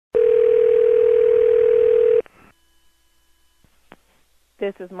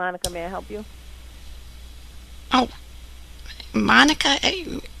This is Monica. May I help you? Oh, Monica,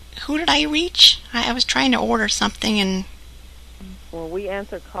 who did I reach? I was trying to order something and... Well, we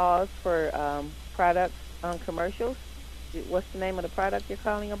answer calls for products on commercials. What's the name of the product you're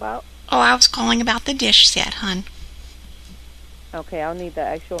calling about? Oh, I was calling about the dish set, hon. Okay, I'll need the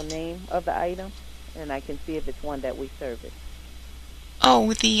actual name of the item, and I can see if it's one that we service.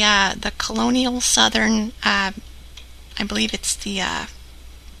 Oh, the Colonial Southern, I believe it's the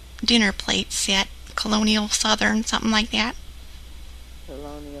dinner plate set. Colonial Southern, something like that.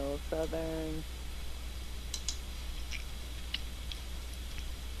 Colonial Southern.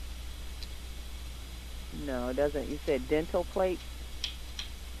 No, it doesn't. You said dental plate?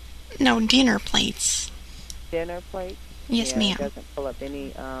 No, dinner plates. Dinner plate? Yes, yeah, ma'am. It doesn't pull up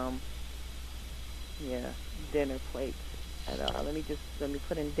any, dinner plates at all. Let me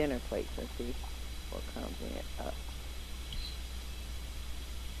put in dinner plates and see what comes in up.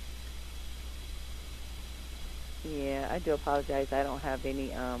 Yeah, I do apologize. I don't have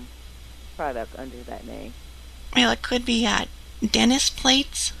any product under that name. Well, it could be dentist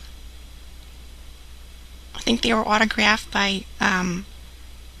plates. I think they were autographed by,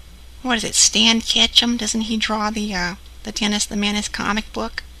 what is it, Stan Ketchum? Doesn't he draw the Dennis the Menace comic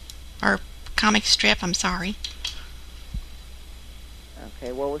book? Or comic strip, I'm sorry.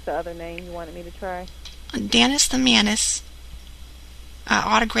 Okay, what was the other name you wanted me to try? Dennis the Menace,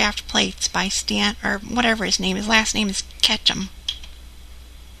 autographed plates by Stan, or whatever his name is. Last name is Ketchum.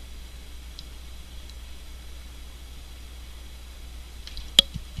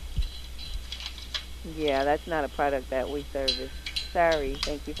 Yeah, that's not a product that we service. Sorry,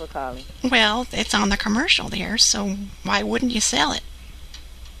 thank you for calling. Well, it's on the commercial there, so why wouldn't you sell it?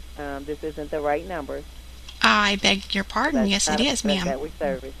 This isn't the right number. I beg your pardon. Yes, it is, ma'am. That we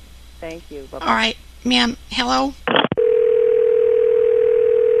service. Thank you. Bye-bye. All right, ma'am. Hello?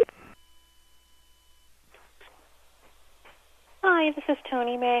 Hi, this is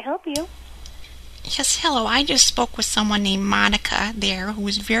Tony. May I help you? Yes, hello. I just spoke with someone named Monica there who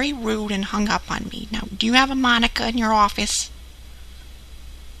was very rude and hung up on me. Now, do you have a Monica in your office?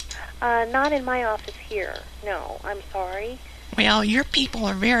 Not in my office here. No, I'm sorry. Well, your people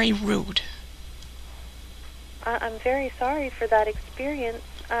are very rude. I'm very sorry for that experience.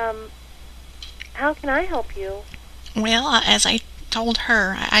 How can I help you? Well, as I told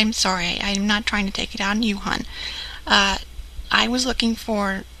her, I'm sorry. I'm not trying to take it out on you, hon. I was looking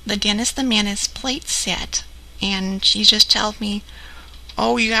for the Dennis the Menace plate set, and she just tells me,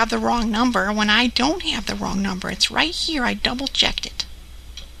 oh, you have the wrong number, when I don't have the wrong number. It's right here. I double-checked it.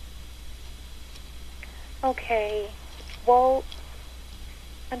 Okay. Well,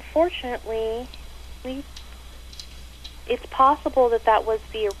 unfortunately, it's possible that was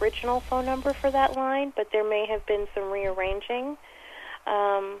the original phone number for that line, but there may have been some rearranging.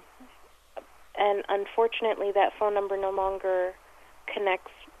 And unfortunately, that phone number no longer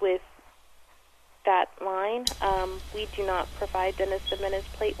connects with that line. We do not provide Dennis the Menace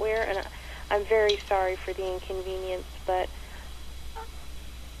plateware, and I'm very sorry for the inconvenience, but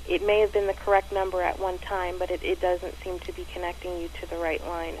it may have been the correct number at one time, but it doesn't seem to be connecting you to the right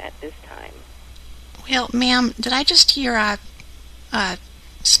line at this time. Well, ma'am, did I just hear a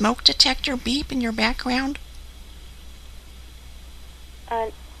smoke detector beep in your background?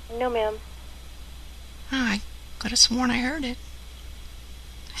 No, ma'am. Oh, I could have sworn I heard it.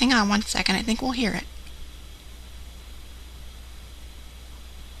 Hang on one second. I think we'll hear it.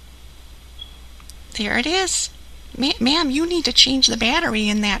 There it is. Ma'am, you need to change the battery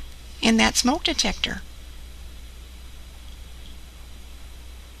in that smoke detector.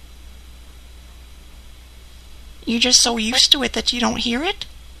 You're just so used to it that you don't hear it?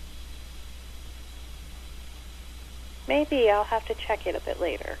 Maybe I'll have to check it a bit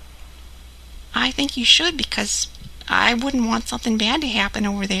later. I think you should, because I wouldn't want something bad to happen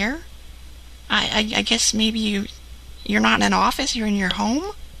over there. I guess maybe you're not in an office, you're in your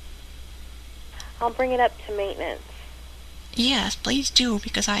home? I'll bring it up to maintenance. Yes, please do,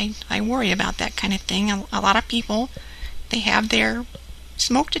 because I worry about that kind of thing. A lot of people, they have their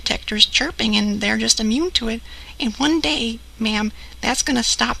smoke detectors chirping and they're just immune to it. And one day, ma'am, that's going to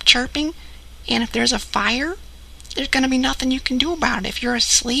stop chirping, and if there's a fire, there's going to be nothing you can do about it. If you're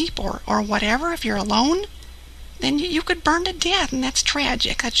asleep or whatever, if you're alone, then you could burn to death, and that's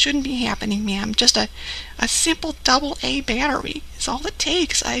tragic. That shouldn't be happening, ma'am. Just a simple AA battery is all it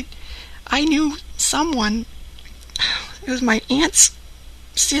takes. I knew someone, it was my aunt's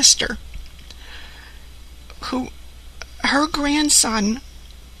sister, who, her grandson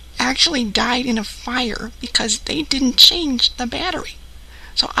actually died in a fire because they didn't change the battery.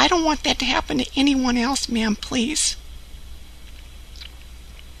 So I don't want that to happen to anyone else, ma'am, please.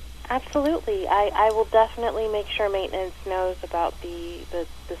 Absolutely. I will definitely make sure maintenance knows about the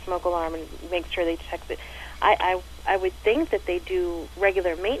smoke alarm and make sure they check it. I would think that they do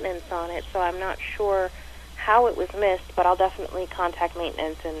regular maintenance on it, so I'm not sure how it was missed, but I'll definitely contact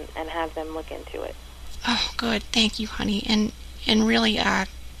maintenance and have them look into it. Oh, good. Thank you, honey. And really,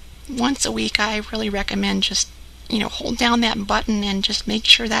 once a week, I really recommend just, hold down that button and just make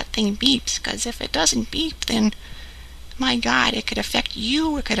sure that thing beeps. Because if it doesn't beep, then, my God, it could affect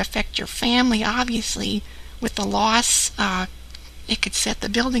you. It could affect your family, obviously, with the loss. It could set the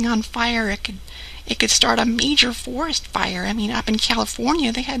building on fire. It could start a major forest fire. I mean, up in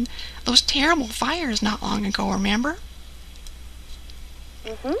California, they had those terrible fires not long ago, remember?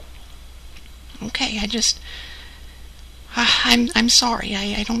 Mm-hmm. Okay, I'm sorry.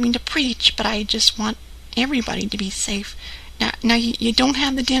 I don't mean to preach, but I just want everybody to be safe. Now you don't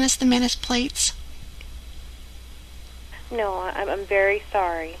have the Dennis the Menace plates? No, I'm very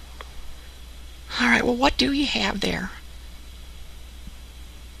sorry. All right, well, what do you have there?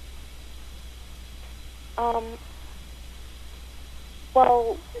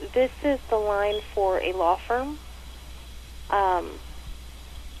 Well, this is the line for a law firm.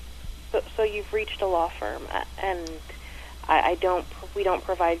 So you've reached a law firm, and we don't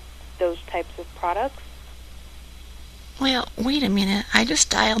provide those types of products. Well, wait a minute. I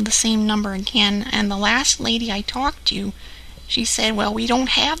just dialed the same number again, and the last lady I talked to, she said, well, we don't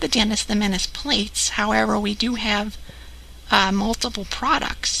have the Dennis the Menace plates. However, we do have multiple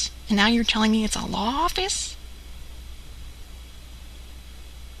products. And now you're telling me it's a law office?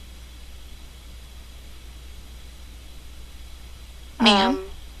 Ma'am?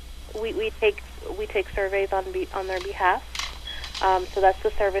 We take surveys on their behalf. So that's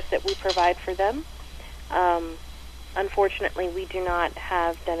the service that we provide for them. Unfortunately, we do not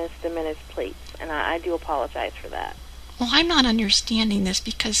have Dennis the Menace plates, and I do apologize for that. Well, I'm not understanding this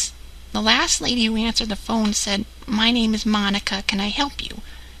because the last lady who answered the phone said, my name is Monica, can I help you?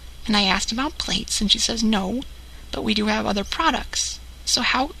 And I asked about plates, and she says, no, but we do have other products. So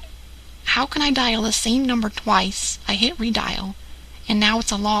how can I dial the same number twice? I hit redial, and now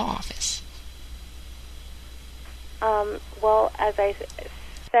it's a law office. Well, as I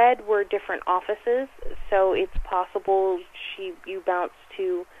said, we're different offices, so it's possible you bounce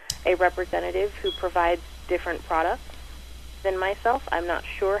to a representative who provides different products than myself. I'm not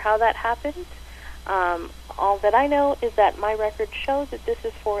sure how that happened. All that I know is that my records show that this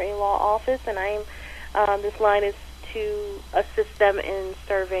is for a law office, and this line is to assist them in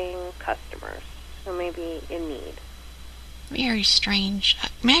serving customers who may be in need. Very strange.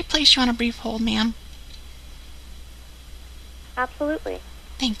 May I place you on a brief hold, ma'am? Absolutely.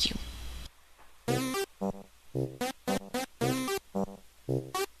 Thank you.